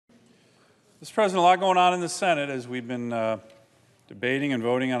Mr. President, a lot going on in the Senate as we've been debating and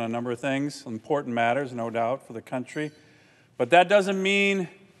voting on a number of things, important matters, no doubt, for the country. But that doesn't mean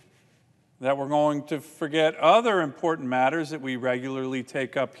that we're going to forget other important matters that we regularly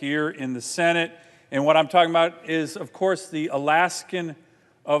take up here in the Senate. And what I'm talking about is, of course, the Alaskan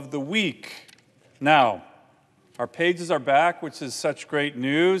of the week. Now, our pages are back, which is such great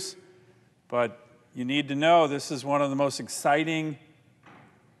news, but you need to know this is one of the most exciting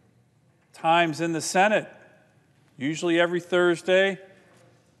times in the Senate. Usually every Thursday,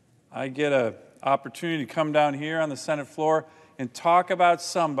 I get an opportunity to come down here on the Senate floor and talk about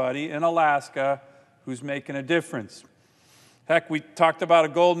somebody in Alaska who's making a difference. Heck, we talked about a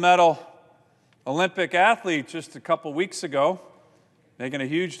gold medal Olympic athlete just a couple weeks ago, making a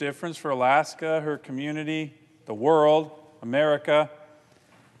huge difference for Alaska, her community, the world, America.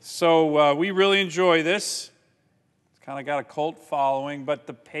 So we really enjoy this. It's kind of got a cult following, but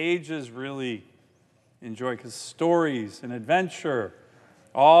the pages really enjoy because stories and adventure,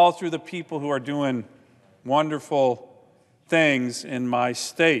 all through the people who are doing wonderful things in my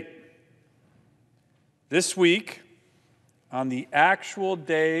state. This week, on the actual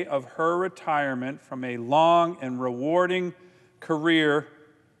day of her retirement from a long and rewarding career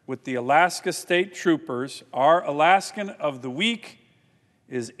with the Alaska State Troopers, our Alaskan of the week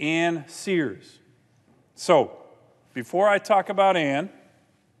is Ann Sears. So, before I talk about Ann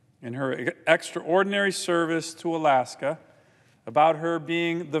and her extraordinary service to Alaska, about her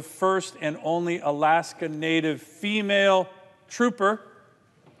being the first and only Alaska Native female trooper,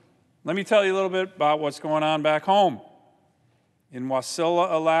 let me tell you a little bit about what's going on back home. In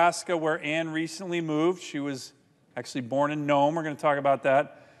Wasilla, Alaska, where Ann recently moved, she was actually born in Nome. We're going to talk about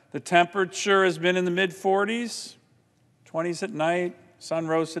that. The temperature has been in the mid-40s, 20s at night. Sun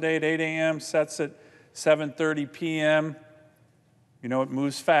rose today at 8 a.m., sets at 7:30 p.m. You know, it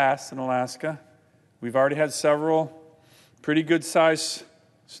moves fast in Alaska. We've already had several pretty good-sized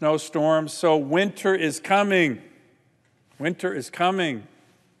snowstorms, so winter is coming. Winter is coming.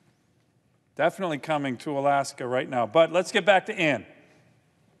 Definitely coming to Alaska right now. But let's get back to Ann.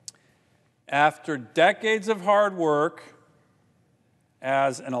 After decades of hard work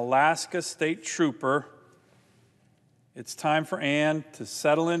as an Alaska State Trooper, it's time for Ann to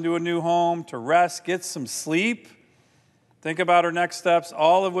settle into a new home, to rest, get some sleep, think about her next steps,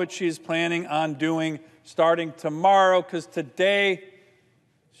 all of which she's planning on doing starting tomorrow, because today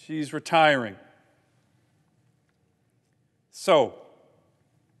she's retiring. So,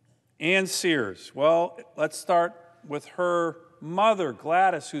 Ann Sears. Well, let's start with her mother,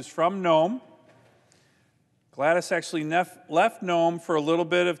 Gladys, who's from Nome. Gladys actually left Nome for a little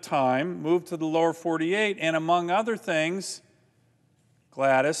bit of time, moved to the lower 48, and among other things,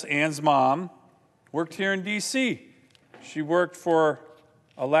 Gladys, Ann's mom, worked here in D.C. She worked for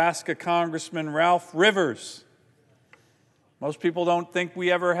Alaska Congressman Ralph Rivers. Most people don't think we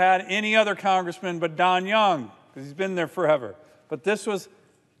ever had any other congressman but Don Young, because he's been there forever. But this was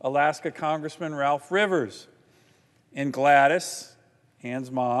Alaska Congressman Ralph Rivers. And Gladys, Ann's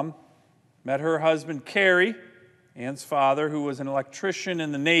mom, met her husband, Kerry, Ann's father, who was an electrician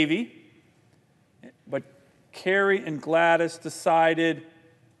in the Navy. But Kerry and Gladys decided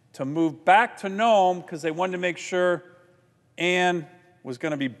to move back to Nome because they wanted to make sure Ann was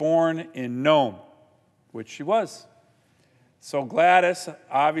going to be born in Nome, which she was. So Gladys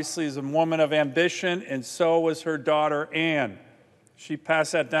obviously is a woman of ambition, and so was her daughter, Ann. She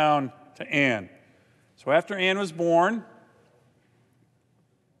passed that down to Ann. So after Ann was born,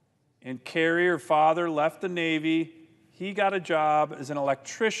 and Kerry, her father, left the Navy, he got a job as an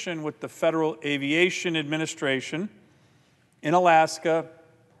electrician with the Federal Aviation Administration in Alaska,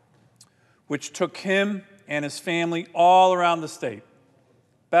 which took him and his family all around the state.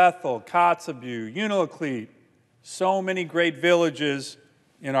 Bethel, Kotzebue, Unalakleet, so many great villages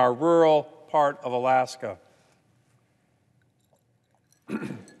in our rural part of Alaska.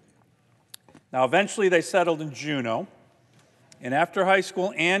 Now, eventually they settled in Juneau, and after high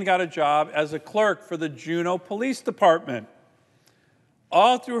school, Ann got a job as a clerk for the Juneau Police Department.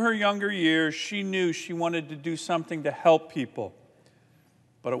 All through her younger years, she knew she wanted to do something to help people.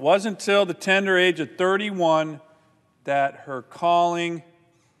 But it wasn't until the tender age of 31 that her calling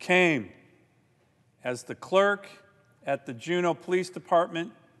came. As the clerk at the Juneau Police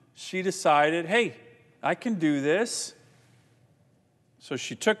Department, she decided, hey, I can do this. So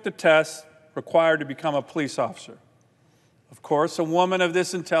she took the test required to become a police officer. Of course, a woman of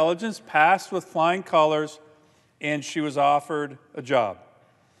this intelligence passed with flying colors, and she was offered a job.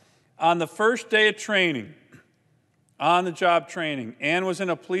 On the first day of training, on-the-job training, Ann was in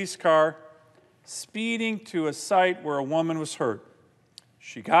a police car speeding to a site where a woman was hurt.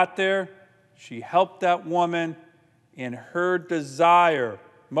 She got there, She helped that woman, and her desire,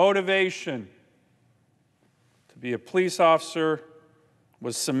 motivation to be a police officer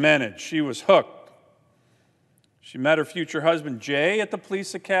was cemented. She was hooked. She met her future husband, Jay, at the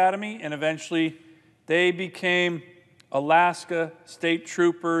police academy, and eventually they became Alaska State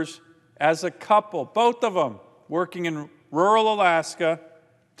Troopers as a couple, both of them working in rural Alaska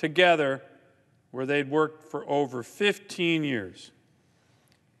together, where they'd worked for over 15 years.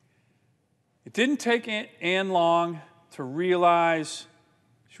 It didn't take Ann long to realize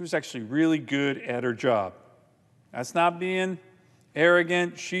she was actually really good at her job. That's not being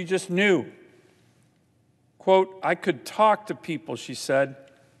arrogant. She just knew. Quote, "I could talk to people," she said.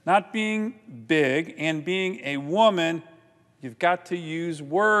 "Not being big and being a woman, you've got to use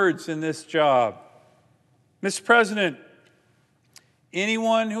words in this job." Mr. President,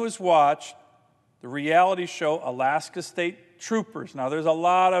 anyone who has watched the reality show Alaska State Troopers, now there's a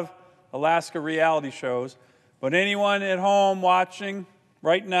lot of Alaska reality shows, but anyone at home watching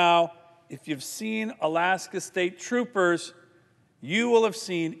right now, if you've seen Alaska State Troopers, you will have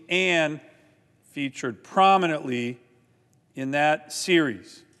seen Ann featured prominently in that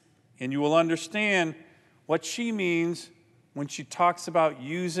series. And you will understand what she means when she talks about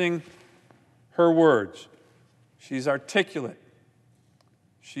using her words. She's articulate.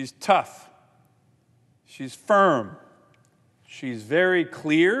 She's tough. She's firm. She's very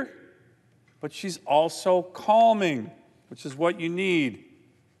clear, but she's also calming, which is what you need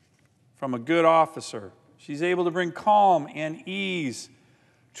from a good officer. She's able to bring calm and ease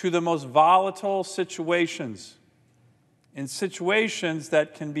to the most volatile situations, in situations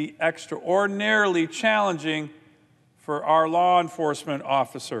that can be extraordinarily challenging for our law enforcement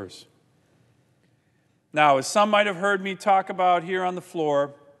officers. Now, as some might have heard me talk about here on the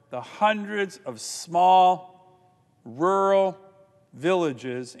floor, the hundreds of small, rural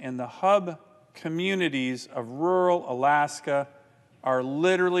villages and the hub communities of rural Alaska are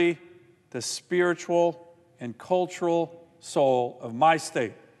literally the spiritual and cultural soul of my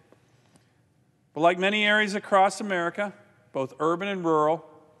state. But like many areas across America, both urban and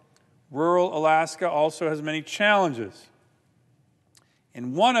rural Alaska also has many challenges.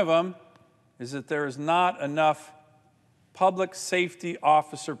 And one of them is that there is not enough public safety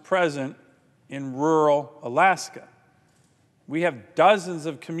officer present in rural Alaska. We have dozens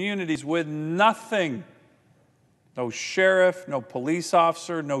of communities with nothing. No sheriff, no police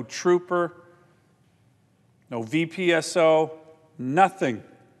officer, no trooper, no VPSO, nothing.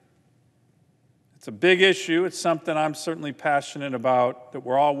 It's a big issue. It's something I'm certainly passionate about, that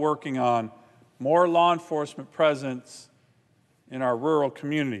we're all working on, more law enforcement presence in our rural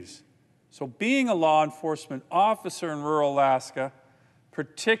communities. So being a law enforcement officer in rural Alaska,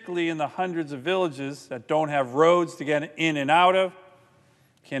 particularly in the hundreds of villages that don't have roads to get in and out of,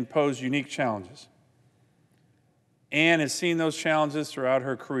 can pose unique challenges. Ann has seen those challenges throughout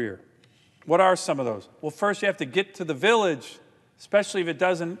her career. What are some of those? Well, first you have to get to the village, especially if it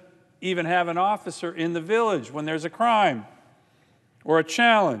doesn't even have an officer in the village when there's a crime or a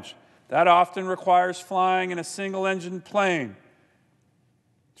challenge. That often requires flying in a single-engine plane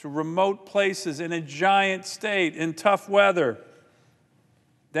to remote places in a giant state in tough weather.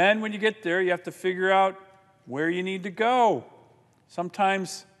 Then when you get there, you have to figure out where you need to go.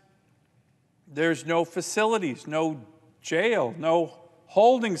 Sometimes there's no facilities, no jail, no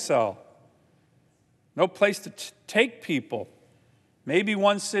holding cell, no place to take people. Maybe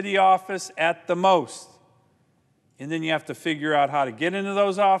one city office at the most. And then you have to figure out how to get into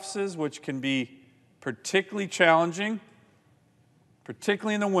those offices, which can be particularly challenging,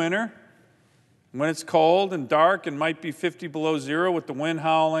 particularly in the winter, when it's cold and dark and might be 50 below zero with the wind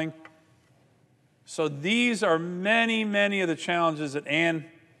howling. So these are many, many of the challenges that Ann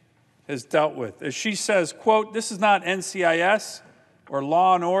has dealt with. As she says, quote, "This is not NCIS or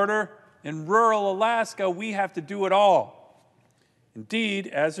Law and Order. In rural Alaska, we have to do it all." Indeed,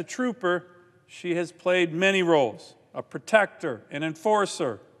 as a trooper, she has played many roles: a protector, an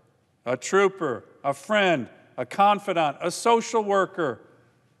enforcer, a trooper, a friend, a confidant, a social worker.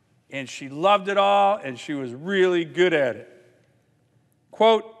 And she loved it all, and she was really good at it.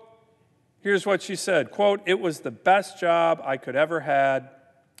 Quote, here's what she said, quote, "It was the best job I could ever have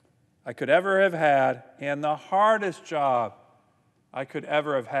had, and the hardest job I could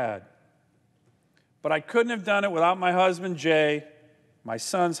ever have had. But I couldn't have done it without my husband, Jay, my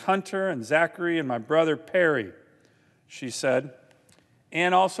sons, Hunter and Zachary, and my brother, Perry," she said.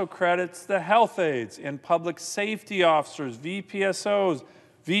 Ann also credits the health aides and public safety officers, VPSOs,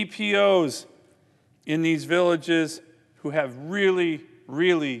 VPOs in these villages who have really,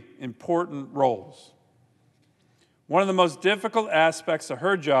 really important roles. One of the most difficult aspects of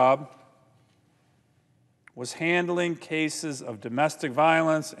her job was handling cases of domestic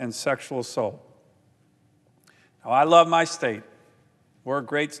violence and sexual assault. Now, I love my state. We're a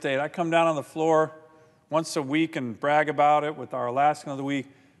great state. I come down on the floor once a week and brag about it with our Alaskan of the Week,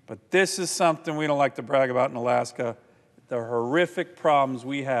 but this is something we don't like to brag about in Alaska, the horrific problems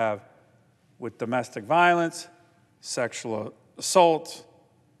we have with domestic violence, sexual assault,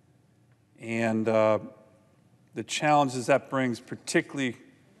 and the challenges that brings, particularly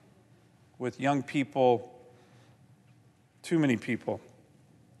with young people, too many people.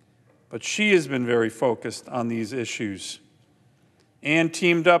 But she has been very focused on these issues and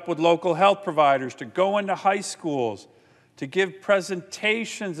teamed up with local health providers to go into high schools to give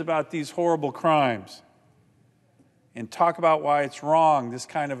presentations about these horrible crimes and talk about why it's wrong, this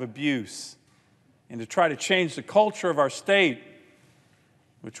kind of abuse, and to try to change the culture of our state,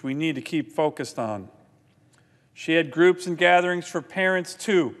 which we need to keep focused on. She had groups and gatherings for parents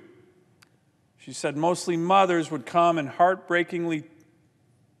too. She said mostly mothers would come and heartbreakingly,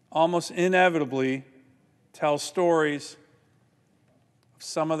 almost inevitably, tell stories of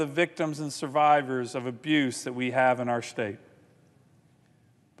some of the victims and survivors of abuse that we have in our state.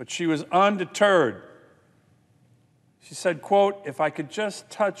 But she was undeterred. She said, quote, "If I could just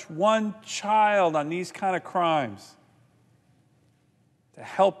touch one child on these kind of crimes to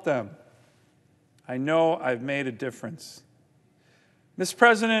help them, I know I've made a difference." Mr.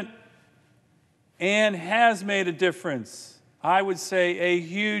 President, Ann has made a difference. I would say a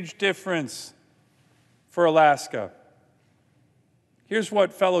huge difference for Alaska. Here's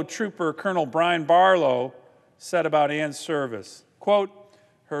what fellow trooper Colonel Brian Barlow said about Ann's service. Quote,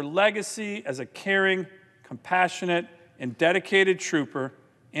 "Her legacy as a caring, compassionate, and dedicated trooper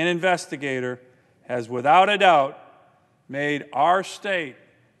and investigator has without a doubt made our state,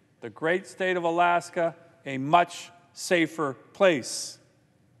 the great state of Alaska, a much safer place."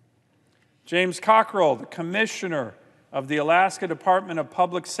 James Cockrell, the commissioner of the Alaska Department of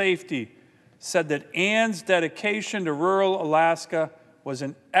Public Safety, said that Ann's dedication to rural Alaska was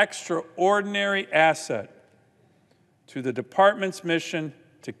an extraordinary asset to the department's mission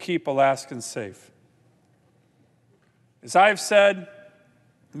to keep Alaskans safe. As I've said,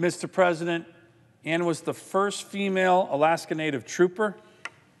 Mr. President, Ann was the first female Alaska Native trooper,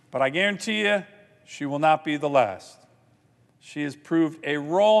 but I guarantee you she will not be the last. She has proved a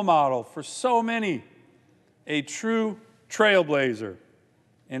role model for so many, a true trailblazer,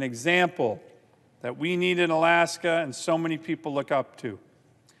 an example that we need in Alaska and so many people look up to.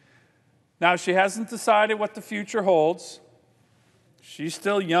 Now, she hasn't decided what the future holds. She's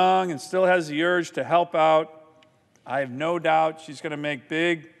still young and still has the urge to help out. I have no doubt she's going to make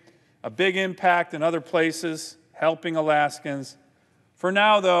a big impact in other places, helping Alaskans. For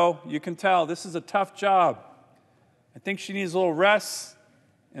now, though, you can tell this is a tough job. I think she needs a little rest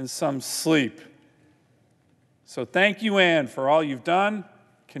and some sleep. So thank you, Ann, for all you've done.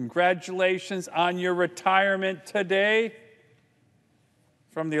 Congratulations on your retirement today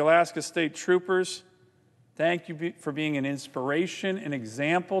from the Alaska State Troopers. Thank you for being an inspiration, an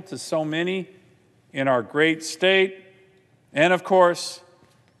example to so many in our great state. And of course,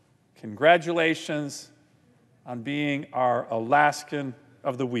 congratulations on being our Alaskan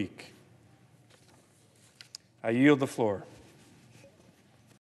of the Week. I yield the floor.